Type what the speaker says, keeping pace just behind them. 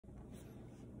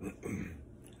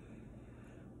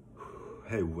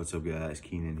Hey, what's up guys?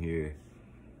 Keenan here.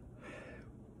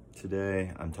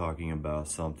 Today I'm talking about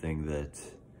something that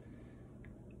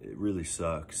it really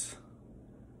sucks.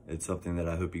 It's something that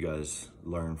I hope you guys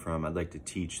learn from. I'd like to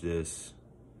teach this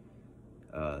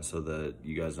so that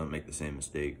you guys don't make the same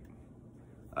mistake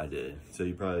I did. So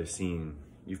you've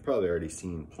probably already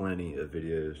seen plenty of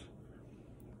videos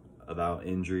about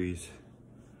injuries,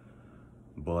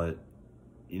 but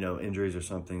you know, injuries are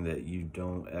something that you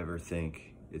don't ever think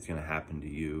it's gonna happen to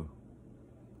you.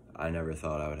 I never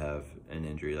thought I would have an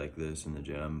injury like this in the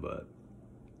gym, but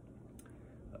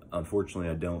unfortunately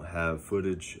I don't have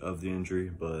footage of the injury,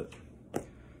 but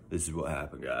this is what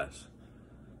happened, guys.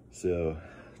 So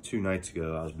 2 nights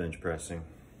ago, I was bench pressing.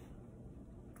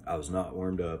 I was not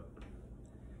warmed up.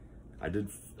 I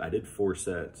did 4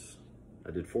 sets.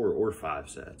 I did 4 or 5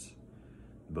 sets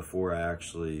before I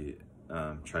actually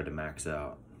tried to max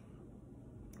out.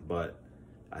 But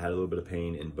I had a little bit of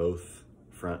pain in both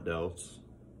front delts,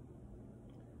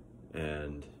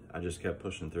 and I just kept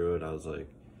pushing through it. I was like,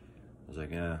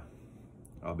 yeah,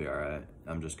 I'll be all right.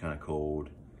 I'm just kind of cold.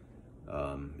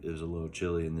 It was a little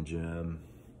chilly in the gym.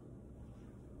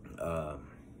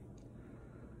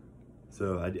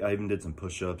 So I even did some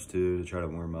push-ups too to try to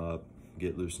warm up,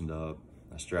 get loosened up.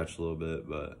 I stretched a little bit,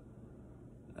 but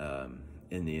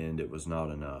in the end, it was not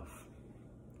enough.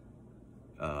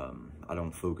 I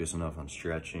don't focus enough on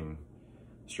stretching.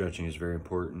 Stretching is very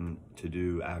important to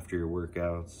do after your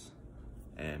workouts,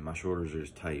 and my shoulders are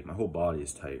just tight. My whole body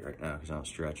is tight right now because I don't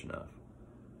stretch enough.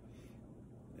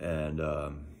 And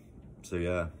so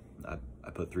yeah,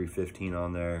 I put 315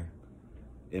 on there.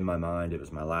 In my mind, it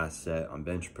was my last set on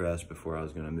bench press before I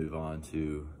was gonna move on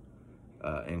to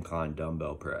incline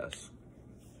dumbbell press.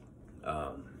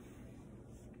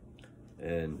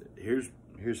 And here's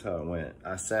how it went.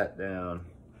 I sat down.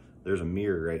 There's a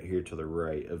mirror right here to the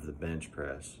right of the bench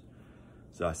press.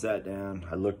 So I sat down,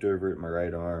 I looked over at my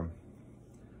right arm,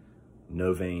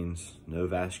 no veins, no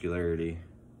vascularity.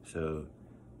 So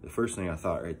the first thing I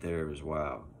thought right there was,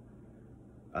 wow,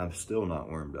 I'm still not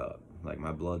warmed up. Like,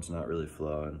 my blood's not really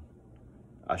flowing.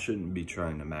 I shouldn't be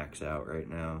trying to max out right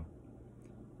now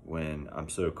when I'm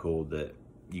so cold that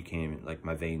you can't even, like,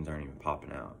 my veins aren't even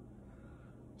popping out.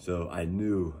 So I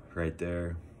knew right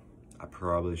there I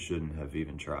probably shouldn't have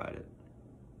even tried it,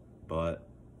 but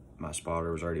my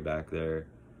spotter was already back there.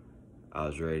 I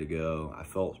was ready to go. I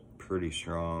felt pretty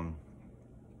strong.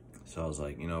 So I was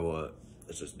like, you know what,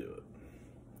 let's just do it.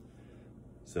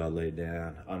 So I laid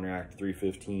down, unracked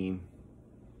 315,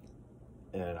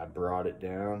 and I brought it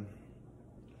down.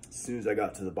 As soon as I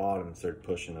got to the bottom and started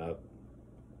pushing up,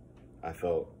 I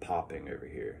felt popping over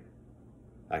here.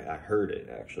 I heard it,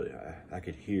 actually. I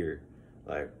could hear,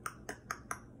 like,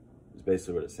 it's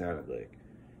basically what it sounded like.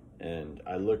 And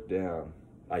I looked down,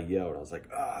 I yelled, I was like,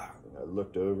 ah! I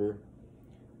looked over,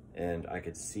 and I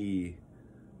could see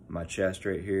my chest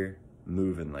right here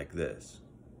moving like this.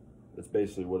 That's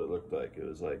basically what it looked like. It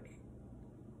was like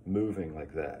moving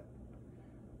like that.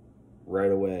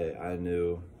 Right away, I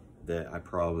knew that I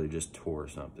probably just tore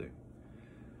something.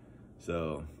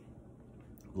 So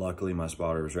luckily my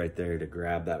spotter was right there to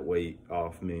grab that weight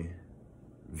off me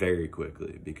very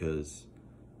quickly, because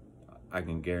I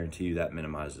can guarantee you that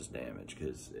minimizes damage,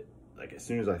 because like, as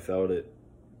soon as I felt it,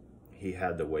 he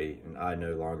had the weight and I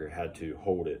no longer had to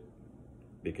hold it,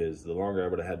 because the longer I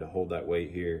would have had to hold that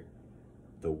weight here,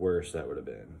 the worse that would have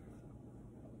been.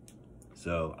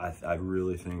 So I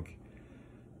really think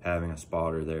having a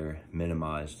spotter there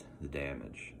minimized the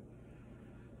damage.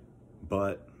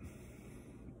 But,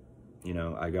 you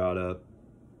know, I got up,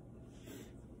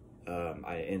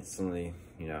 I instantly,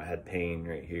 you know, I had pain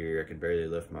right here. I could barely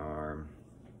lift my arm.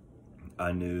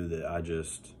 I knew that I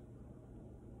just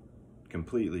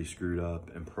completely screwed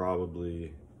up and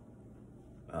probably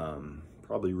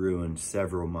ruined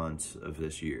several months of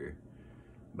this year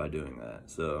by doing that.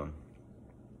 So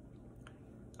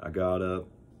I got up,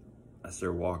 I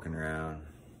started walking around.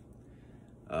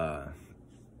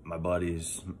 My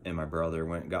buddies and my brother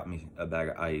went and got me a bag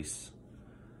of ice.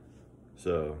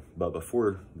 So, but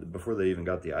before they even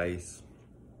got the ice,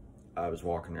 I was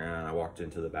walking around. I walked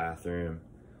into the bathroom.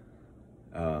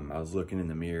 I was looking in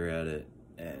the mirror at it,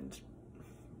 and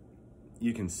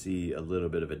you can see a little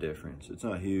bit of a difference. It's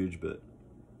not huge, but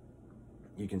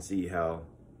you can see how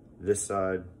this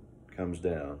side comes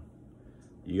down.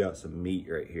 You got some meat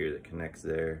right here that connects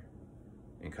there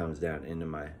and comes down into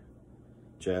my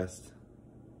chest.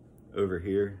 Over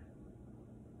here,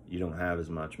 you don't have as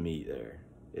much meat there.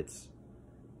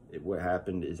 What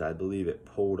happened is, I believe it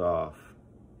pulled off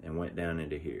and went down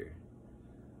into here.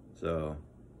 So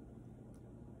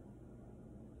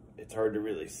it's hard to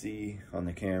really see on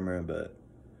the camera, but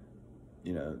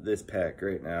you know, this pec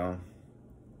right now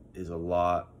is a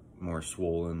lot more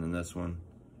swollen than this one.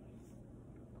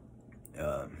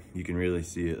 You can really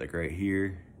see it like right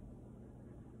here.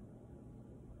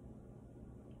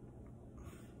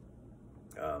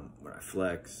 When I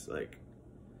flex, like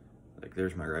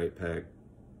there's my right pec,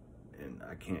 and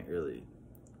I can't really,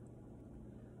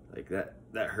 like that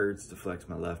hurts to flex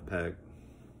my left pec.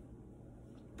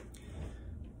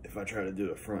 If I try to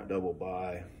do a front double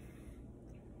bi,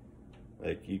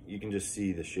 like you can just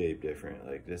see the shape different.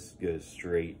 Like this goes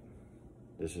straight.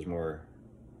 This is more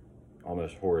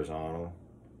almost horizontal.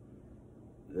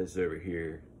 This over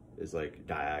here is like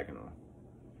diagonal.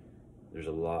 There's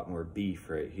a lot more beef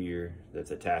right here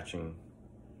that's attaching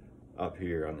up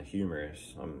here on the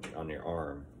humerus on your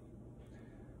arm.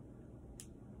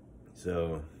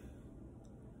 So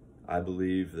I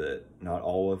believe that not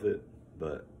all of it,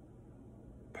 but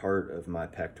part of my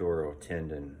pectoral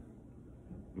tendon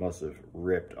must have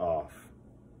ripped off,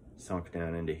 sunk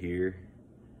down into here,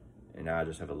 and now I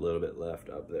just have a little bit left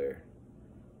up there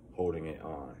holding it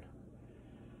on.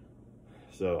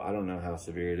 So I don't know how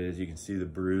severe it is. You can see the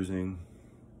bruising.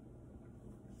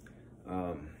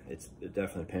 It's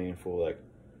definitely painful. Like,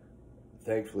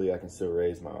 thankfully I can still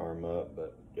raise my arm up,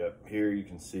 but yep, here you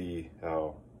can see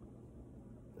how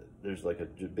there's like a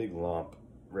big lump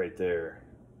right there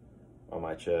on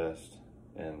my chest,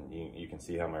 and you can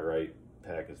see how my right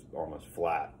pec is almost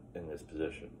flat in this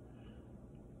position.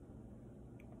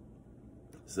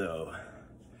 So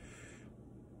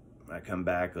when I come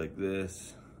back like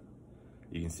this,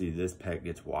 you can see this pec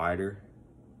gets wider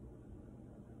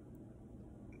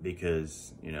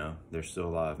because, you know, there's still a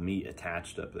lot of meat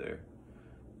attached up there.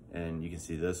 And you can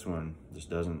see this one just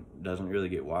doesn't really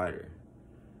get wider.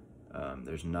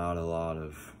 There's not a lot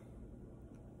of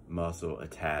muscle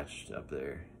attached up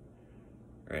there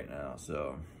right now,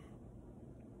 so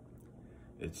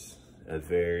it's a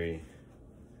very,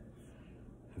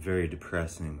 very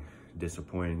depressing,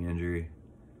 disappointing injury.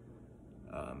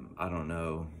 I don't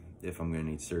know if I'm gonna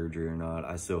need surgery or not.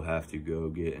 I still have to go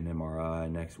get an MRI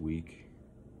next week.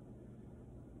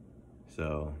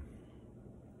 So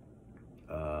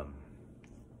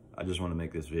I just want to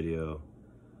make this video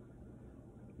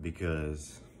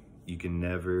because you can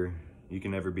never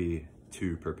be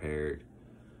too prepared.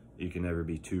 You can never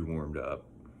be too warmed up.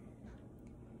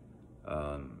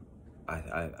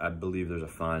 I believe there's a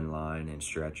fine line in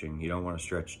stretching. You don't want to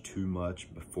stretch too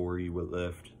much before you would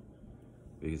lift,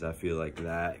 because I feel like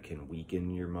that can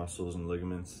weaken your muscles and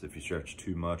ligaments if you stretch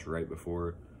too much right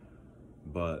before.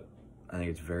 But I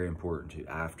think it's very important to,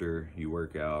 after you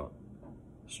work out,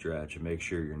 stretch and make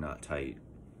sure you're not tight.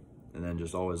 And then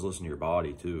just always listen to your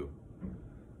body too.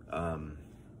 I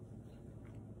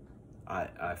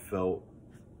felt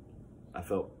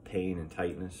pain and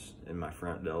tightness in my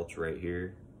front delts right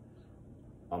here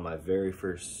on my very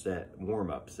first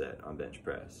warm-up set on bench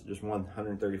press. Just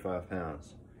 135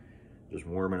 pounds, just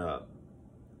warming up.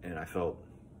 And I felt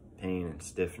pain and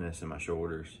stiffness in my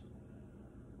shoulders.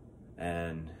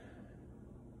 And,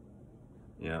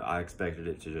 you know, I expected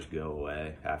it to just go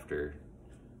away after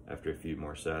a few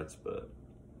more sets, but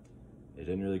it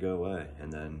didn't really go away.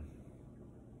 And then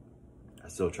I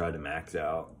still tried to max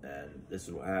out, and this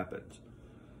is what happened.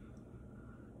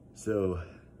 So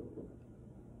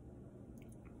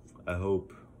I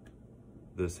hope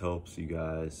this helps you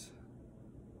guys.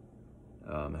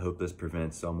 I hope this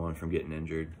prevents someone from getting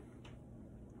injured.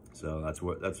 So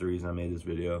that's the reason I made this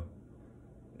video,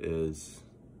 is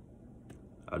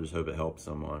I just hope it helps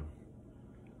someone,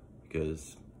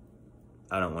 because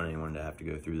I don't want anyone to have to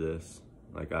go through this.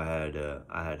 Like, I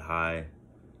had high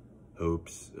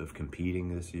hopes of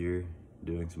competing this year,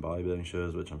 doing some bodybuilding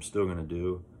shows, which I'm still gonna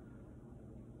do.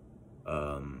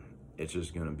 It's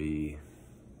just gonna be,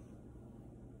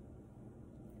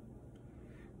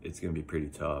 it's gonna be pretty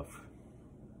tough.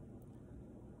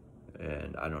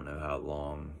 And I don't know how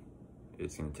long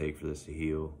it's gonna take for this to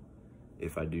heal.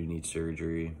 If I do need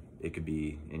surgery, it could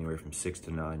be anywhere from 6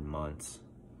 to 9 months.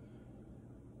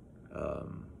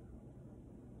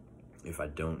 If I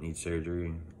don't need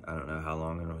surgery, I don't know how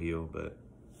long it'll heal, but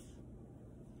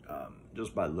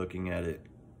just by looking at it,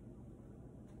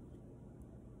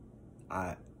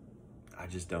 I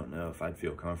just don't know if I'd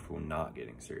feel comfortable not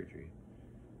getting surgery.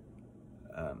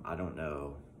 I don't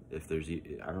know if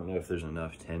there's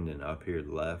enough tendon up here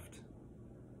left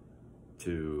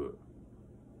to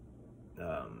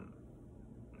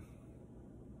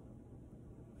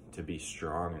be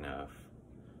strong enough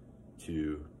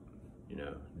to, you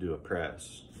know, do a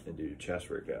press and do chest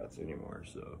workouts anymore.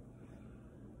 So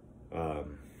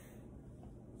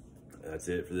that's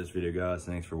it for this video, guys.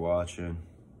 Thanks for watching.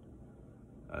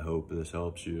 I hope this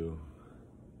helps you.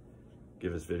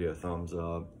 Give this video a thumbs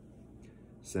up.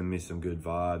 Send me some good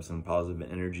vibes and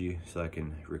positive energy so I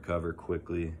can recover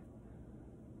quickly,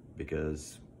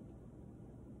 because,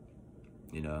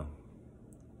 you know,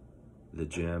 the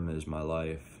gym is my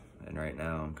life, and right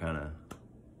now I'm kind of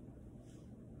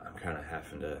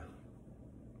having to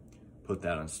put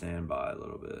that on standby a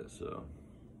little bit. So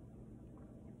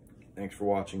thanks for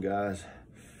watching, guys.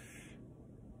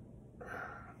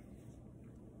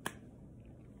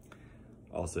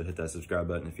 Also hit that subscribe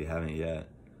button if you haven't yet.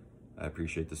 I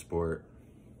appreciate the support,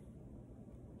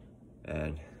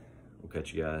 and we'll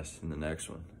catch you guys in the next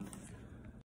one.